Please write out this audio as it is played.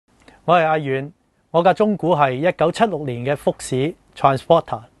我係阿遠，我架中古係1976年嘅福士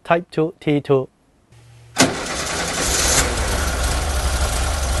Transporter Type2 T2。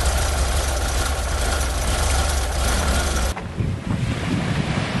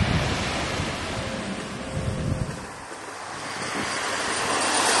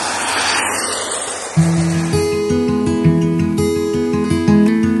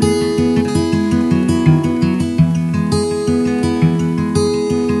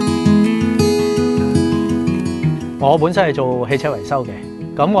我本身係做汽車維修嘅，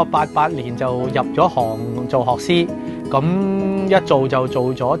咁我88年就入咗行做學師，咁一做就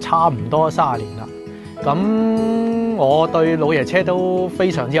做咗差唔多30年啦。咁我對老爺車都非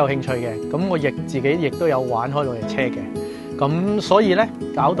常之有興趣嘅，咁我自己亦都有玩開老爺車嘅，咁所以咧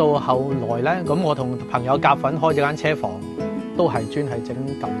搞到後來咧，咁我同朋友夾份開咗間車房，都係專係整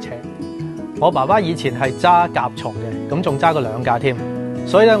舊車。我爸爸以前係揸甲蟲嘅，咁仲揸過2架添。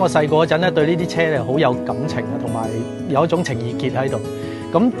所以咧，我細個嗰陣咧，對呢啲車咧好有感情啊，同埋有一種情意結喺度。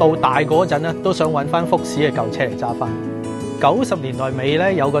咁到大個嗰陣咧，都想揾翻福士嘅舊車嚟揸翻。90年代尾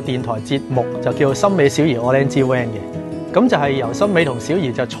咧，有個電台節目就叫《森美小兒餓𡃁之 Van》嘅。咁就係由森美同小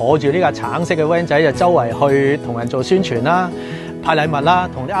兒就坐住呢架橙色嘅 van 仔，就周圍去同人做宣傳啦、派禮物啦、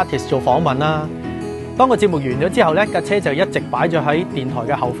同啲 artist 做訪問啦。當個節目完咗之後咧，架車就一直擺咗喺電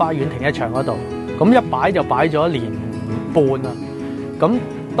台嘅後花園停車場嗰度。咁一擺就擺咗1年半啊！咁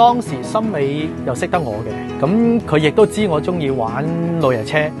當時森美又識得我嘅，咁佢亦都知我中意玩老爺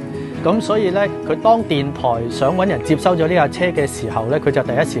車，咁所以咧，佢當電台想揾人接收咗呢架車嘅時候咧，佢就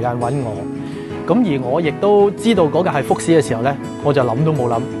第一時間揾我。咁而我亦都知道嗰架係福士嘅時候咧，我就諗都冇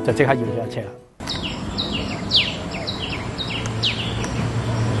諗，就即刻要呢架車啦。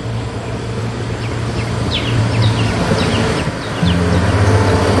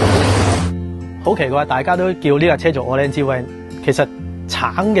好奇怪，大家都叫呢架車做餓𡃁之Van，其實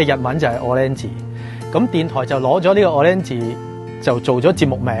橙嘅日文就係餓𡃁字，咁電台就攞咗呢個餓𡃁字就做咗節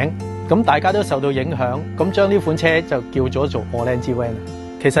目名，咁大家都受到影響，咁將呢款車就叫咗做餓𡃁之Van。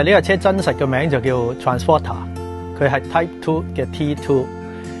其實呢架車真實嘅名就叫 Transporter， 佢係 Type2 嘅 T2。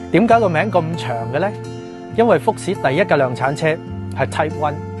點解個名咁長嘅咧？因為福士第一架量產車係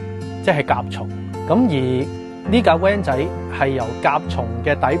Type1， 即係甲蟲，咁而呢架 van 仔係由甲蟲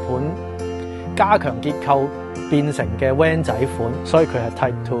嘅底盤加強結構變成嘅 van 仔款，所以佢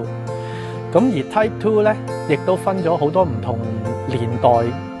係 Type2。咁而 Type2 咧，亦都分咗好多唔同年代，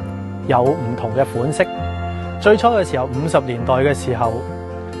有唔同嘅款式。最初嘅時候，50年代嘅時候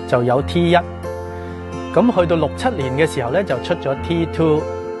就有 T1， 咁去到67年嘅時候咧就出咗 T2，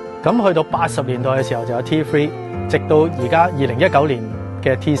 咁去到80年代嘅時候就有 T3， 直到而家2019年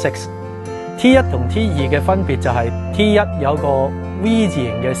嘅 T6。T1 同 T2 嘅分別就係 T1 有個 V 字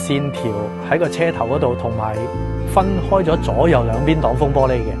形嘅線條喺個車頭嗰度，同埋分開咗左右兩邊擋風玻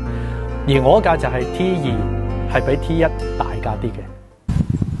璃嘅。而我架就係 T2， 係比 T1 大架啲嘅。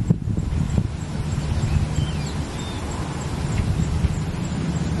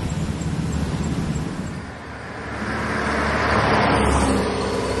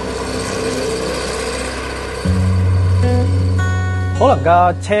可能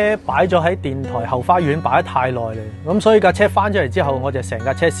架車擺咗喺電台後花園擺得太耐啦，咁所以架車翻咗嚟之後，我就成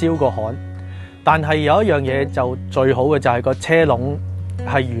架車燒過焊。但係有一樣嘢就最好嘅就係個車籠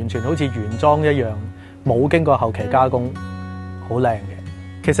係完全好似原裝一樣，冇經過後期加工，好靚嘅。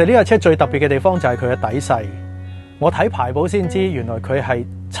其實呢架車最特別嘅地方就係佢嘅底細。我睇牌簿先知，原來佢係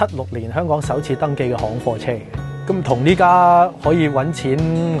76年香港首次登記嘅行貨車嘅。咁同呢家可以揾錢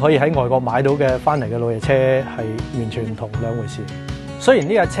可以喺外國買到嘅翻嚟嘅老爺車係完全唔同兩回事。雖然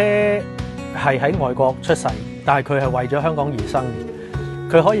呢架車係喺外國出世，但係佢係為咗香港而生。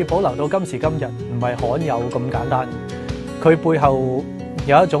佢可以保留到今時今日，唔係罕有咁簡單。佢背後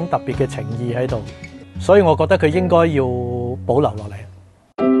有一種特別嘅情意喺度，所以我覺得佢應該要保留落嚟。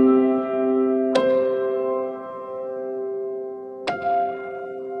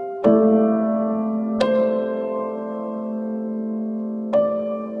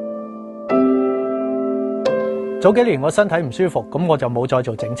早幾年我身體唔舒服，咁我就冇再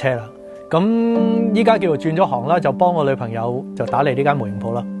做整車啦。咁依家叫做轉咗行啦，就幫我女朋友就打理呢間模型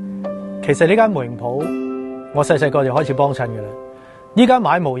鋪啦。其實呢間模型鋪我細細個就開始幫襯嘅啦。依家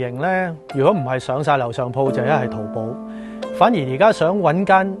買模型咧，如果唔係上晒樓上鋪，就一係淘寶。反而而家想揾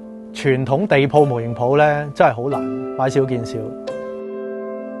間傳統地鋪模型鋪咧，真係好難，買少見少。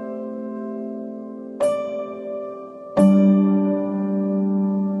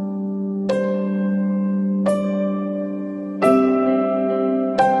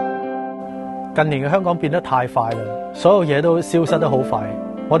近年嘅香港變得太快啦，所有嘢都消失得好快。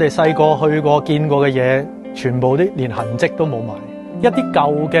我哋細個去過見過嘅嘢，全部連痕跡都冇埋。一啲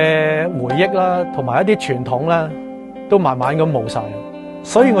舊嘅回憶啦，同埋一啲傳統啦，都慢慢咁冇晒。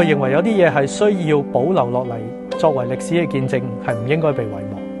所以我認為有啲嘢係需要保留落嚟，作為歷史嘅見證，係唔應該被遺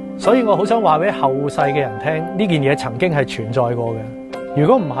忘。所以我好想話俾後世嘅人聽，呢件嘢曾經係存在過嘅。如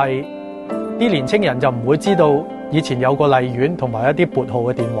果唔係，啲年青人就唔會知道以前有個荔園同埋一啲撥號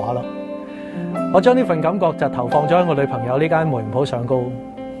嘅電話咯。我將呢份感覺就投放咗喺我女朋友呢間模型鋪上高，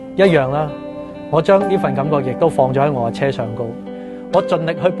一樣啦。我將呢份感覺亦都放咗喺我嘅車上高。我盡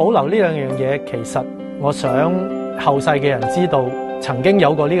力去保留呢兩樣嘢，其實我想後世嘅人知道，曾經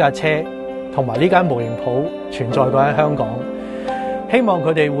有過呢架車同埋呢間模型鋪存在過喺香港。希望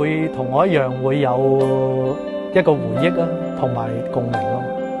佢哋會同我一樣會有一個回憶啦，同埋共鳴。